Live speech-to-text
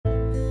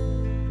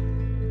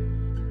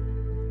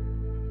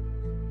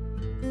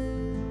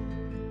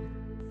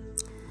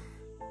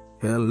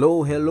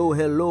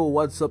Hello.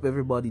 What's up,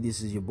 everybody? This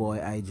is your boy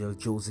Igel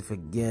Joseph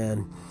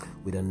again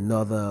with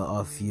another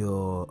of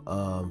your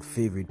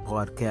favorite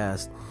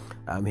podcast.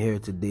 I'm here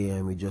today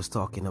and we're just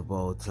talking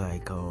about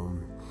all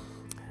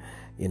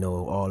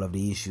of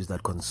the issues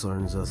that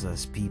concerns us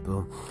as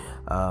people.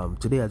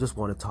 Today I just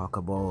want to talk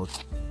about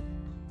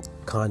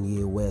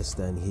Kanye West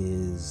and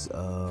his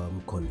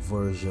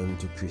conversion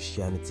to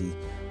Christianity.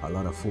 A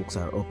lot of folks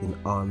are up in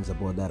arms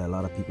about that. A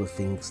lot of people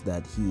think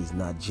that he is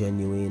not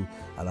genuine.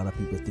 A lot of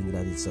people think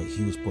that it's a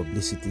huge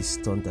publicity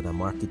stunt and a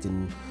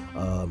marketing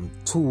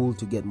tool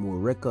to get more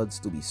records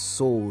to be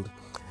sold.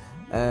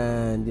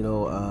 And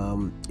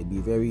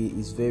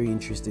it's very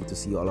interesting to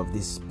see all of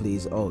this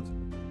plays out.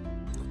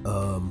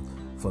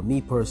 For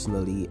me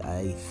personally,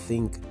 I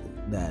think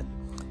that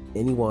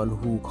anyone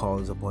who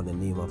calls upon the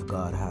name of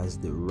God has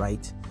the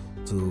right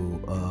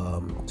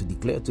to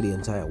declare to the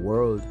entire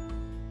world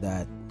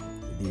that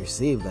they're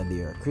saved, that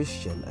they are a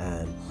Christian.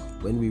 And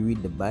when we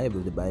read the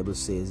Bible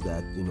says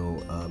that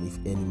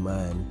if any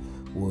man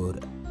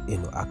would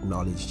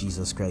acknowledge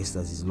Jesus Christ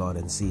as his Lord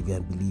and Savior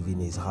and believe in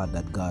his heart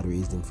that God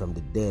raised him from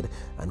the dead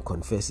and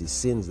confess his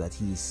sins, that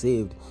he is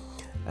saved.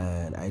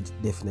 And I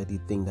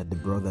definitely think that the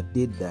brother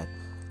did that.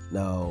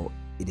 Now,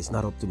 it is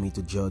not up to me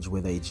to judge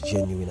whether it's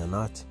genuine or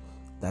not.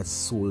 That's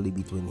solely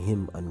between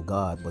him and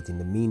God. But in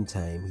the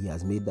meantime, he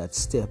has made that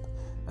step,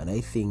 and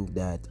I think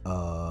that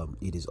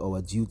it is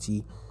our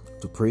duty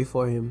to pray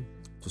for him,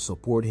 to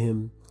support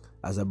him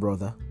as a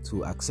brother,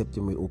 to accept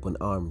him with open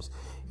arms.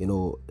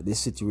 This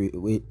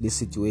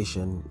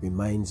situation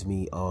reminds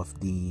me of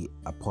the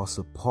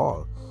Apostle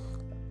Paul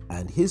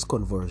and his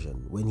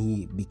conversion. When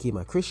he became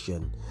a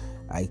Christian,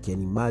 I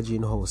can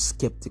imagine how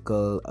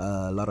skeptical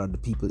a lot of the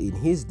people in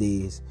his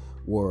days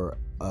were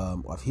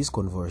of his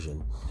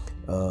conversion.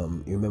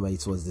 You remember,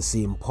 it was the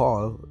same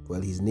Paul,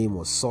 his name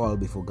was Saul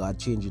before God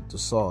changed it to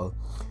Saul,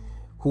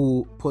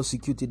 who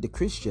persecuted the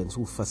Christians,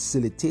 who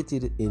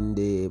facilitated in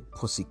the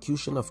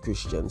persecution of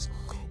Christians.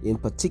 In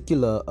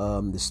particular,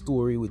 the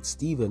story with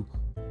Stephen,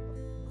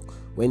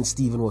 when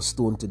Stephen was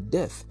stoned to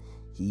death,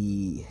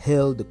 he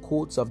held the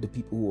coats of the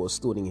people who were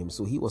stoning him.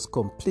 So he was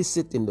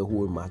complicit in the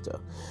whole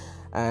matter.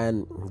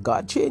 And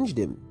God changed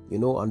him,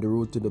 on the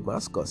road to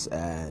Damascus.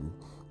 And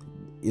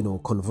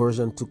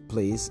conversion took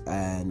place,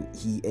 and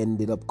he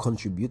ended up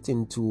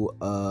contributing to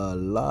a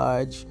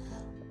large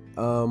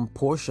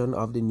portion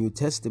of the New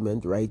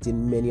Testament,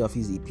 writing many of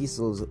his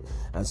epistles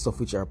and stuff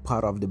which are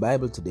part of the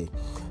Bible today.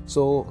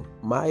 So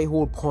my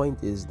whole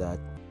point is that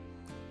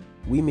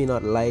we may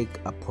not like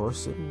a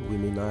person, we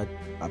may not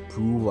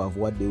approve of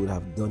what they would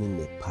have done in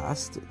the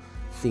past.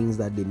 Things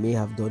that they may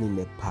have done in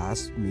the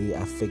past may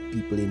affect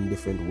people in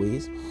different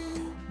ways,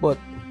 but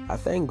I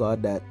thank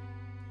God that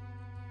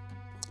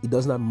it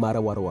does not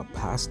matter what our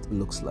past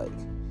looks like.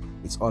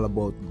 It's all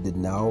about the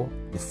now,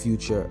 the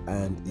future,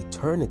 and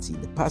eternity.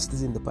 The past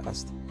is in the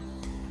past.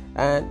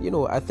 And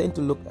I tend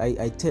to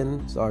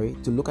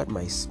look at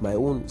my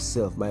own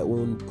self, my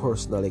own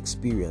personal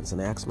experience,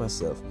 and I ask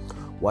myself,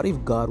 what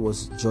if God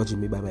was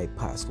judging me by my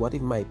past? What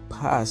if my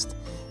past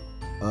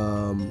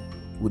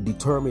would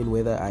determine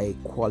whether I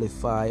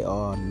qualify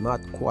or not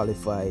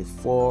qualify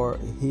for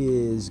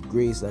his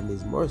grace and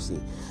his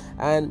mercy?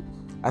 And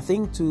I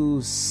think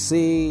to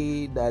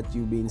say that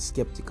you're being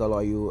skeptical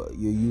or you're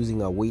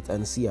using a wait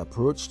and see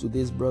approach to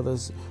this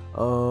brother's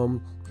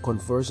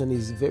conversion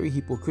is very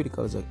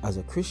hypocritical as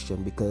a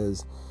Christian,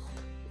 because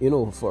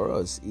for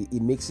us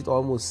it makes it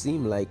almost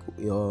seem like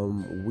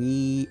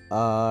we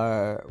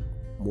are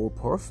more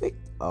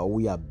perfect, or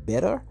we are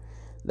better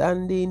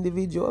than the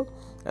individual.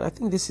 And I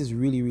think this is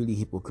really, really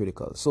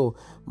hypocritical. So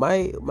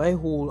my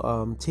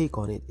whole take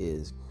on it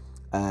is,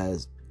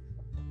 as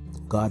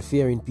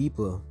God-fearing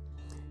people,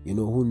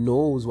 who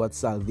knows what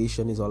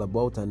salvation is all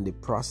about and the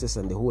process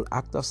and the whole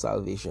act of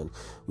salvation,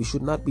 we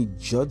should not be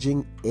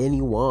judging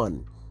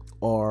anyone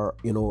or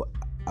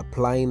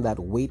applying that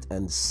wait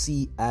and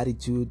see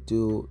attitude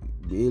to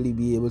really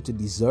be able to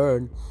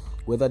discern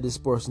whether this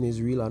person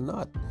is real or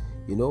not.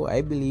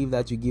 I believe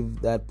that you give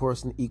that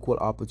person equal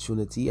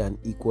opportunity and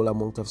equal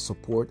amount of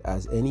support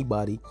as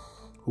anybody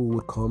who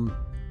would come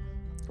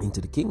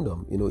into the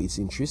kingdom. It's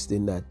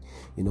interesting that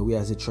we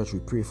as a church, we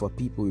pray for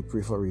people, we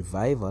pray for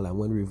revival, and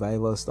when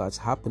revival starts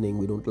happening,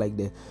 we don't like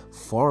the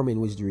form in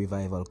which the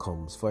revival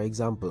comes. For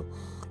example,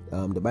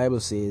 the Bible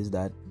says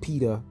that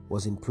Peter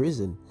was in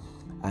prison,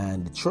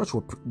 and the church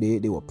they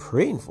were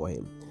praying for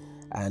him,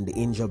 and the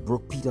angel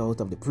broke Peter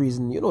out of the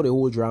prison. The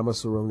whole drama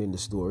surrounding the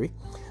story.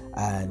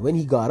 And when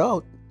he got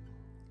out,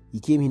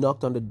 he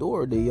knocked on the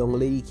door. The young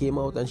lady came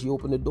out and she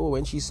opened the door.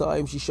 When she saw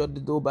him, she shut the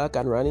door back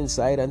and ran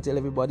inside and tell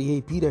everybody, hey,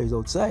 Peter is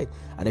outside.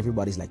 And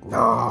everybody's like,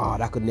 no,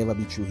 that could never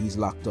be true. He's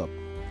locked up.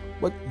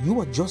 But you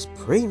were just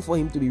praying for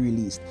him to be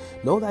released.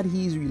 Now that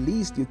he's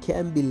released, you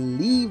can't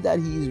believe that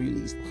he is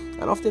released.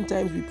 And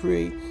oftentimes we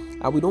pray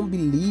and we don't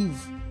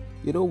believe,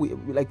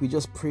 we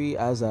just pray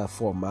as a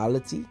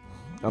formality.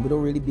 And we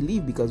don't really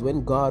believe, because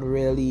when God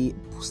really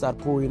start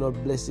pouring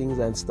out blessings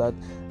and start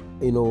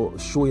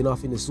showing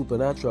off in the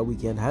supernatural, we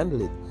can't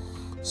handle it.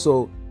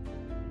 So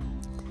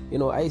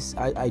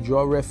I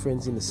draw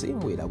reference in the same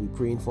way that we're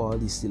praying for all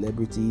these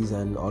celebrities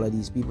and all of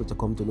these people to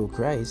come to know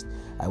Christ.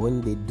 And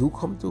when they do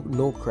come to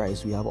know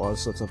Christ, we have all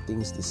sorts of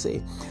things to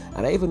say.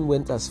 And I even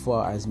went as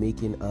far as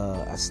making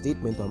a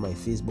statement on my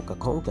Facebook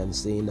account and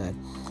saying that,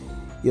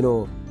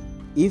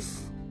 if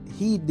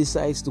he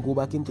decides to go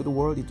back into the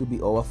world, it will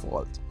be our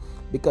fault.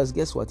 Because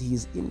guess what? He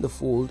is in the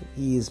fold.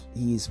 He is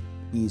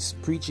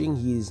preaching.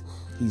 He's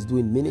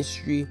doing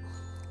ministry.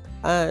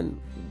 And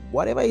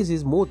whatever is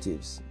his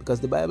motives, because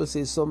the Bible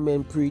says some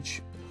men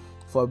preach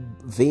for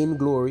vain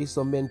glory,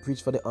 some men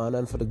preach for the honor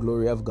and for the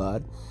glory of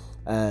God,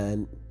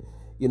 and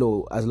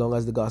as long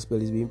as the gospel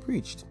is being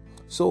preached.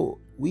 So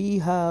we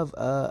have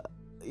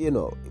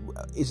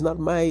it's not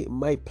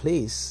my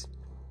place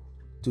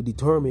to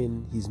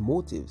determine his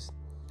motives.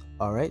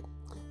 All right,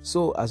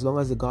 so as long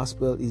as the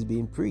gospel is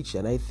being preached,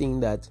 and I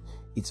think that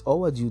it's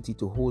our duty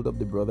to hold up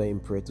the brother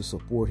in prayer, to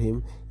support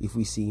him if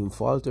we see him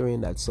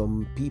faltering, that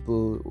some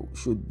people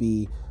should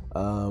be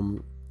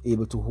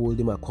able to hold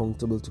him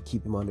accountable to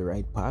keep him on the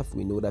right path.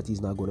 We know that he's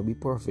not going to be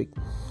perfect,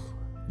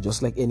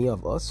 just like any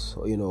of us.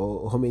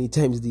 How many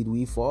times did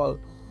we fall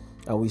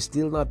and we're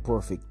still not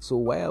perfect? So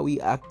why are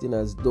we acting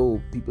as though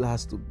people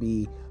has to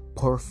be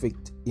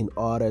perfect in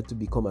order to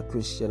become a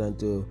Christian and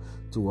to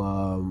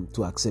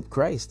accept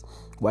Christ?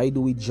 Why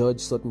do we judge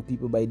certain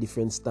people by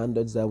different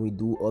standards than we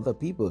do other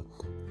people?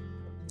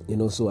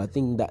 So I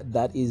think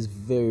that is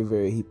very,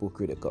 very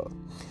hypocritical.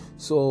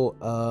 So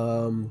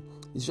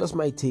it's just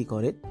my take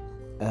on it,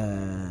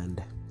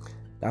 and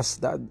that's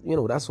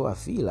what I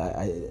feel.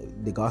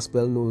 The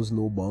gospel knows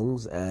no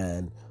bounds,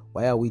 and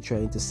why are we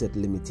trying to set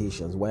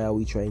limitations? Why are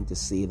we trying to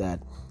say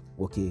that,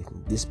 okay,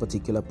 this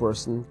particular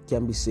person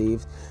can be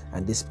saved,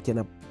 and this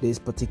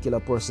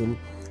particular person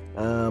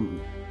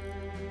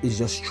is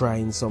just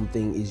trying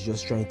something, is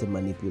just trying to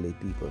manipulate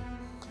people?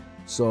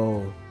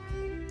 So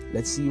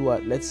let's see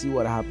what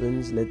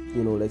happens.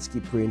 Let's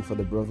keep praying for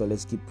the brother.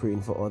 Let's keep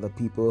praying for other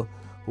people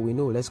who we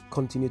know. Let's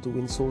continue to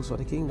win souls for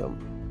the kingdom.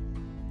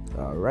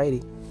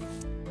 Alrighty.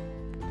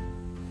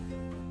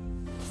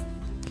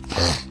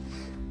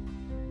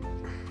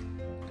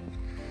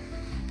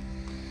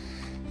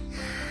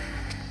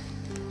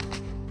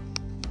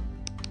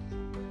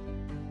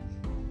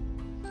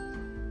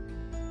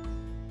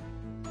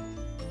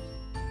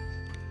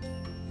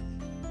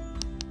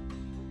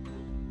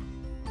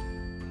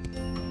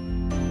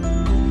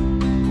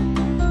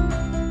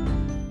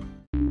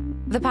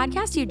 The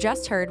podcast you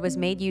just heard was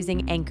made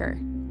using Anchor.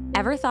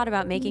 Ever thought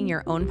about making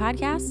your own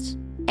podcast?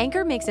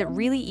 Anchor makes it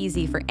really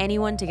easy for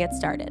anyone to get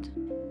started.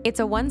 It's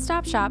a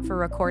one-stop shop for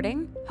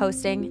recording,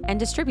 hosting, and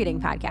distributing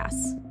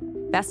podcasts.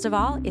 Best of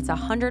all, it's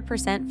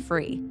 100%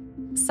 free.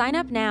 Sign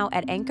up now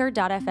at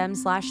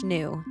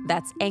anchor.fm/new.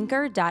 That's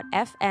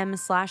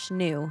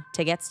anchor.fm/new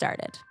to get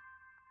started.